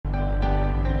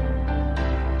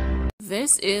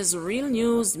This is Real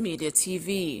News Media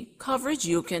TV, coverage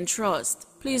you can trust.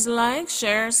 Please like,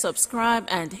 share, subscribe,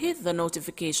 and hit the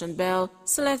notification bell.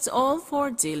 Select all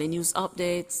for daily news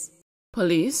updates.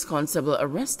 Police constable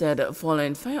arrested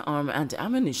following firearm and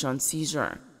ammunition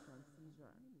seizure.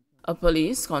 A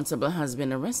police constable has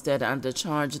been arrested and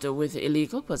charged with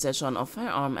illegal possession of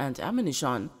firearm and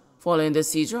ammunition following the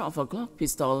seizure of a Glock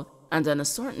pistol and an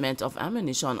assortment of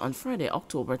ammunition on Friday,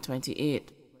 October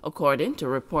 28. According to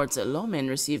reports, lawmen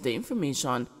received the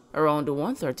information around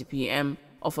 1:30 p.m.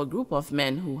 of a group of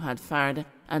men who had fired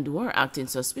and were acting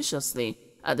suspiciously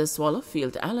at the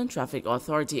Swallowfield Island Traffic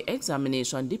Authority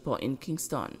Examination Depot in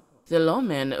Kingston. The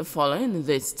lawmen, following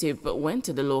this tip, went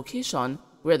to the location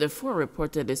where the four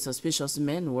reportedly suspicious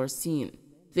men were seen.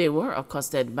 They were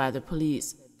accosted by the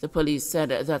police. The police said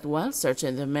that while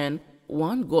searching the men,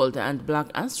 one gold and black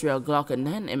Astral Glock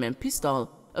 9mm pistol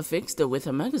affixed with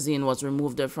a magazine was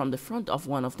removed from the front of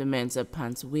one of the men's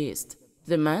pants waist.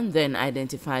 The man then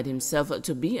identified himself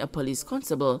to be a police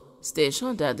constable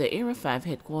stationed at the Area 5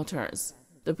 headquarters.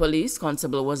 The police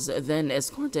constable was then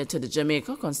escorted to the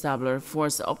Jamaica Constabulary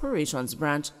Force Operations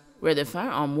Branch, where the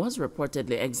firearm was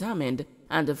reportedly examined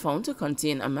and found to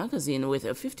contain a magazine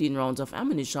with 15 rounds of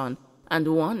ammunition and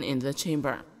one in the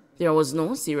chamber. There was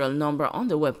no serial number on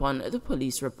the weapon, the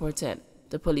police reported.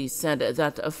 The police said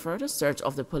that a further search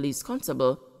of the police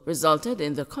constable resulted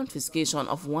in the confiscation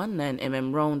of one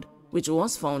 9mm round, which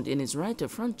was found in his right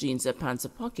front jeans pants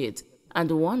pocket,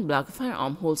 and one black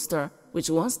firearm holster, which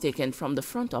was taken from the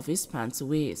front of his pants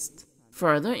waist.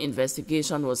 Further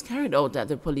investigation was carried out at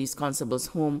the police constable's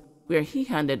home, where he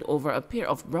handed over a pair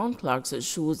of brown Clark's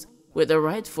shoes with the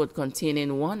right foot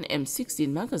containing one M16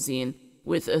 magazine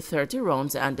with 30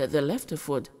 rounds and the left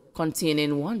foot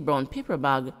containing one brown paper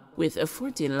bag with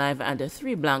 14 live and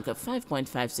 3 blank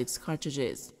 5.56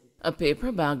 cartridges, a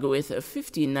paper bag with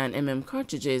 15 9mm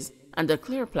cartridges, and a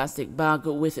clear plastic bag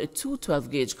with 2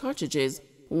 12-gauge cartridges,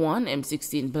 one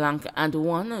M16 blank and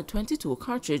one 22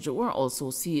 cartridge were also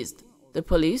seized. The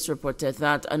police reported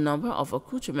that a number of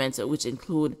accoutrements, which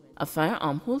include a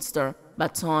firearm holster,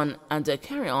 baton, and a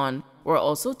carry-on, were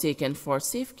also taken for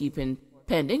safekeeping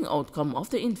pending outcome of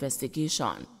the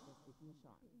investigation.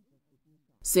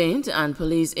 St. Anne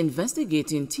police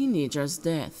investigating teenager's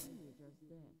death.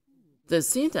 The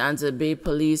St. Anne's Bay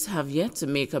police have yet to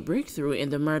make a breakthrough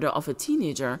in the murder of a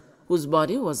teenager whose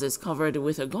body was discovered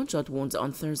with gunshot wounds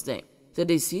on Thursday. The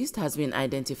deceased has been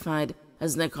identified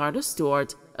as Nicardo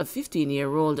Stewart, a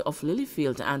 15-year-old of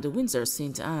Lilyfield and Windsor,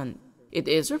 St. Anne. It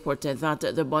is reported that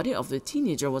the body of the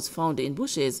teenager was found in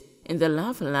bushes in the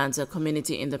Lavelands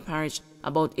community in the parish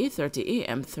about 8:30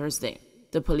 a.m. Thursday.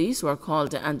 The police were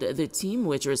called and the team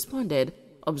which responded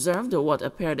observed what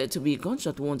appeared to be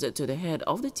gunshot wounds to the head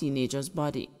of the teenager's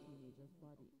body.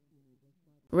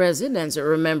 Residents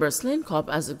remember slain cop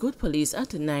as good police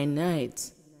at 9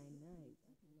 nights.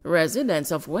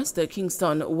 Residents of West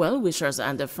Kingston, well-wishers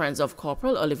and friends of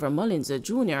Corporal Oliver Mullins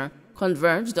Jr.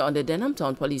 converged on the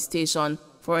Denhamtown police station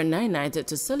for a 9-night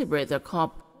to celebrate the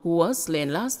cop who was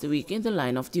slain last week in the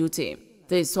line of duty.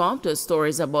 They swapped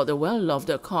stories about the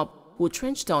well-loved cop who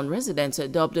Trenchtown residents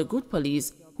dubbed good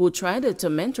police, who tried to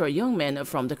mentor young men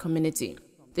from the community.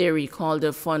 They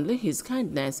recalled fondly his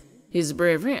kindness, his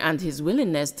bravery, and his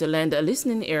willingness to lend a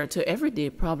listening ear to everyday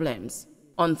problems.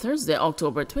 On Thursday,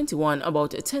 October 21,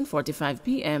 about 10:45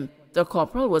 p.m., the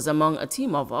corporal was among a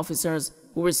team of officers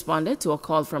who responded to a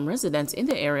call from residents in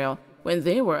the area when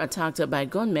they were attacked by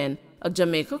gunmen, a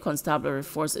Jamaica Constabulary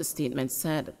Force statement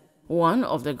said. One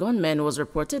of the gunmen was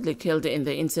reportedly killed in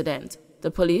the incident. The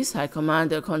police high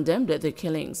command condemned the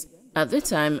killings. At the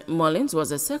time, Mullins was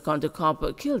the second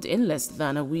cop killed in less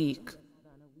than a week.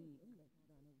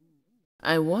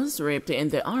 I was raped in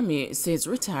the army, says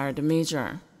retired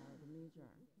major.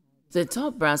 The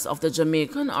top brass of the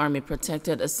Jamaican Army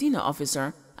protected a senior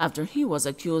officer after he was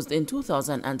accused in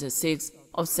 2006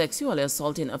 of sexually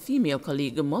assaulting a female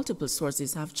colleague, multiple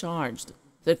sources have charged.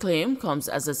 The claim comes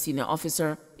as a senior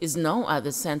officer is now at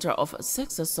the center of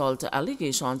sex assault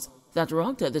allegations that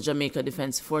rocked the Jamaica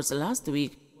Defense Force last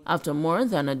week after more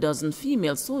than a dozen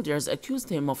female soldiers accused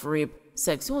him of rape,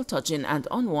 sexual touching, and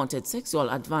unwanted sexual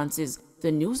advances,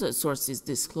 the news sources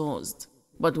disclosed.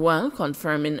 But while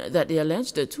confirming that the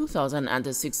alleged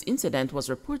 2006 incident was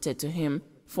reported to him,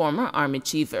 former Army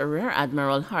Chief Rear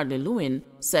Admiral Harley Lewin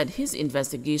said his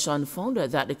investigation found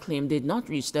that the claim did not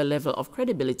reach the level of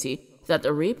credibility that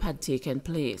a rape had taken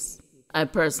place. I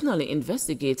personally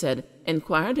investigated,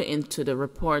 inquired into the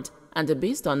report, and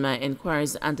based on my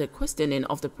inquiries and the questioning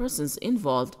of the persons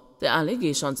involved, the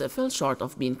allegations fell short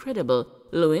of being credible,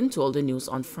 Lewin told the news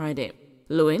on Friday.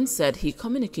 Lewin said he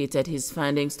communicated his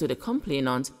findings to the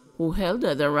complainant, who held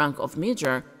the rank of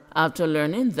major, after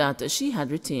learning that she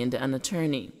had retained an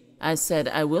attorney. I said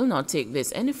I will not take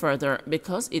this any further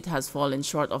because it has fallen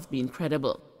short of being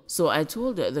credible. So I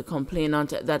told the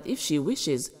complainant that if she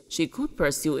wishes, she could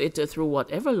pursue it through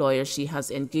whatever lawyer she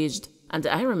has engaged, and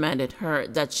I reminded her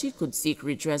that she could seek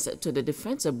redress to the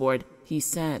defense board, he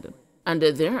said. And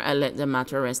there I let the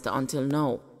matter rest until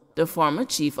now. The former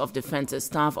chief of defense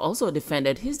staff also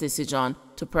defended his decision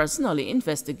to personally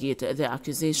investigate the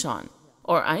accusation.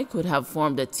 Or I could have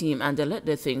formed a team and let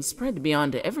the thing spread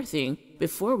beyond everything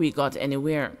before we got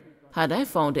anywhere. Had I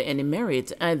found any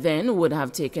merit, I then would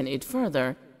have taken it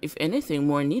further, if anything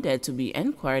more needed to be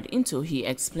inquired into, he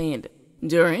explained.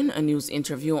 During a news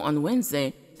interview on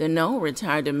Wednesday, the now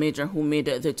retired major who made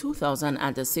the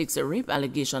 2006 rape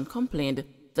allegation complained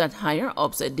that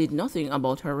higher-ups did nothing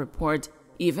about her report,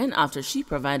 even after she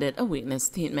provided a witness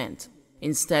statement.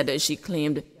 Instead, she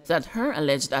claimed that her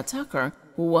alleged attacker,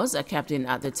 who was a captain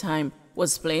at the time,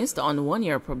 was placed on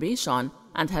one-year probation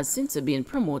and has since been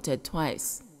promoted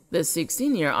twice. The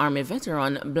 16-year Army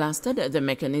veteran blasted the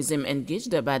mechanism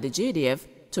engaged by the JDF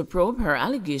to probe her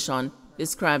allegation,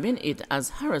 describing it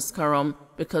as harasscarum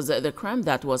because the crime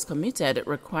that was committed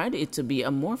required it to be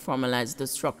a more formalized,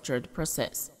 structured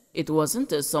process. It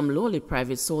wasn't some lowly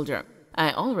private soldier.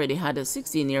 I already had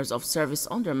 16 years of service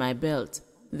under my belt.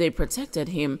 They protected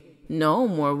him. Now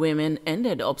more women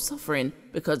ended up suffering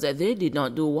because they did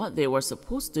not do what they were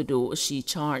supposed to do, she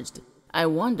charged. I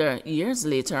wonder, years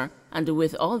later, and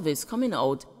with all this coming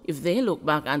out, if they look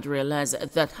back and realize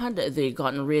that had they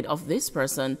gotten rid of this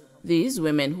person, these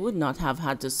women would not have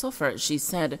had to suffer, she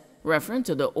said, referring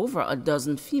to the over a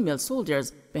dozen female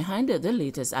soldiers behind the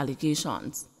latest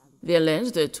allegations. The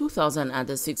alleged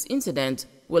 2006 incident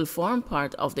will form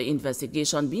part of the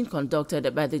investigation being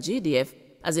conducted by the JDF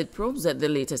as it probes the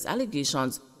latest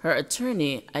allegations, her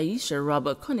attorney Aisha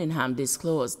Robert Cunningham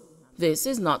disclosed. This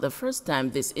is not the first time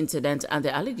this incident and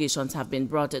the allegations have been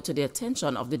brought to the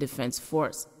attention of the defense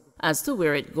force. As to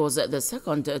where it goes the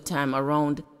second time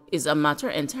around is a matter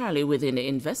entirely within the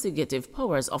investigative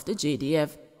powers of the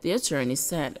JDF, the attorney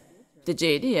said. The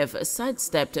JDF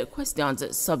sidestepped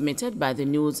questions submitted by the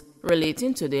news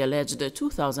relating to the alleged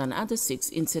 2006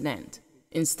 incident.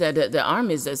 Instead, the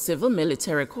Army's Civil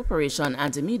Military Corporation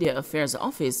and Media Affairs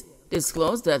Office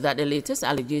disclosed that the latest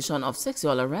allegation of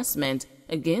sexual harassment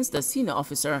against a senior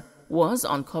officer was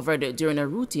uncovered during a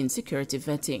routine security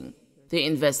vetting. The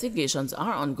investigations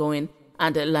are ongoing,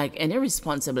 and like any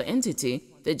responsible entity,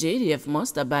 the JDF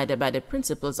must abide by the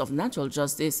principles of natural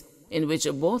justice, in which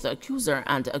both accuser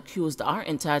and accused are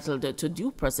entitled to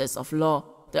due process of law,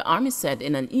 the Army said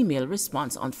in an email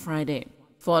response on Friday.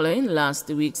 Following last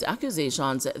week's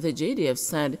accusations, the JDF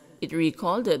said it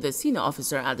recalled the senior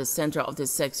officer at the center of the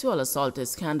sexual assault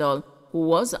scandal, who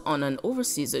was on an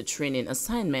overseas training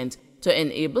assignment to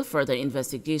enable further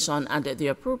investigation and the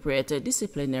appropriate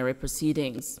disciplinary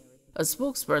proceedings. A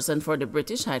spokesperson for the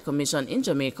British High Commission in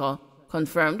Jamaica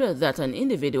confirmed that an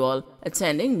individual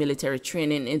attending military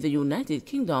training in the United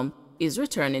Kingdom is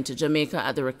returning to Jamaica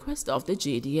at the request of the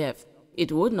JDF.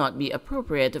 It would not be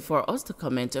appropriate for us to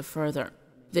comment further.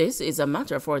 This is a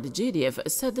matter for the JDF,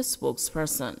 said the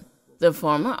spokesperson. The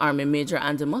former Army major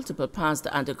and multiple past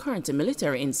and current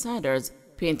military insiders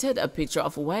painted a picture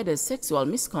of wider sexual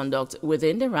misconduct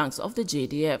within the ranks of the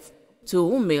JDF.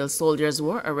 2 male soldiers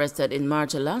were arrested in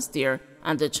March last year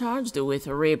and charged with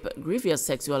rape, grievous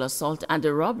sexual assault, and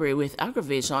robbery with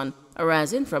aggravation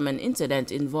arising from an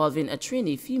incident involving a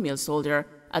trainee female soldier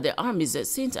at the Army's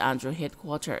St. Andrew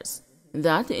headquarters.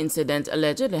 That incident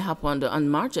allegedly happened on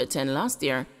March 10 last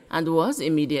year and was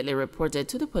immediately reported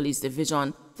to the police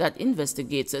division that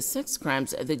investigates sex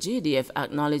crimes, the JDF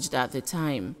acknowledged at the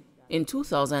time. In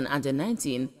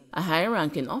 2019, a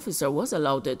high-ranking officer was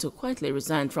allowed to quietly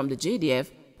resign from the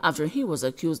JDF after he was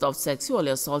accused of sexually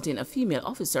assaulting a female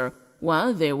officer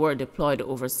while they were deployed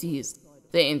overseas.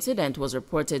 The incident was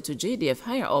reported to JDF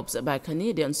higher-ups by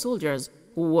Canadian soldiers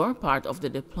who were part of the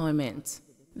deployment.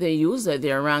 They use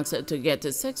their ranks to get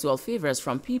sexual favors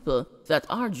from people that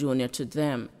are junior to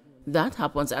them. That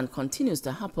happens and continues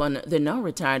to happen, the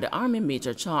now-retired Army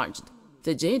major charged.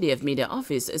 The JDF media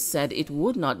office said it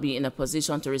would not be in a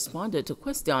position to respond to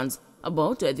questions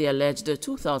about the alleged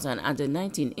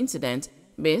 2019 incident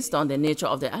based on the nature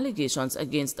of the allegations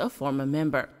against a former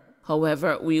member.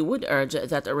 However, we would urge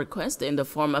that a request in the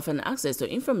form of an access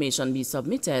to information be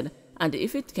submitted, and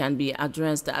if it can be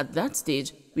addressed at that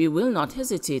stage, we will not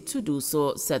hesitate to do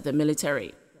so, said the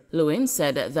military. Lewin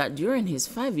said that during his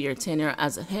 5-year tenure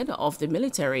as head of the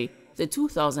military, The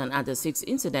 2006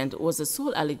 incident was the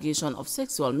sole allegation of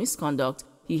sexual misconduct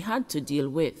he had to deal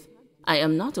with. "I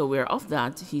am not aware of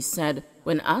that," he said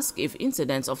when asked if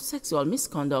incidents of sexual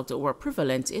misconduct were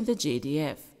prevalent in the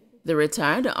JDF. The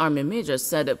retired Army major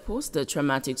said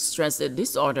post-traumatic stress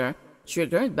disorder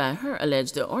triggered by her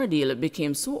alleged ordeal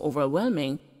became so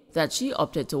overwhelming that she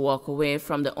opted to walk away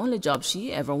from the only job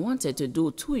she ever wanted to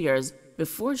do 2 years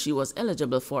before she was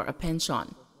eligible for a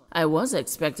pension. "I was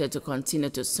expected to continue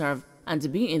to serve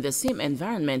and be in the same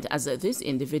environment as this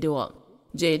individual.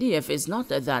 JDF is not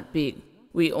that big.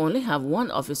 We only have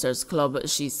one officers club,"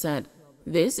 she said.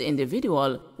 "This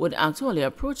individual would actually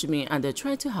approach me and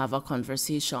try to have a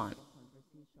conversation."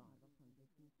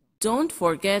 Don't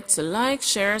forget to like,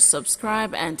 share,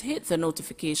 subscribe, and hit the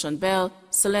notification bell.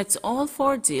 Select all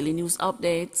for daily news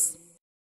updates.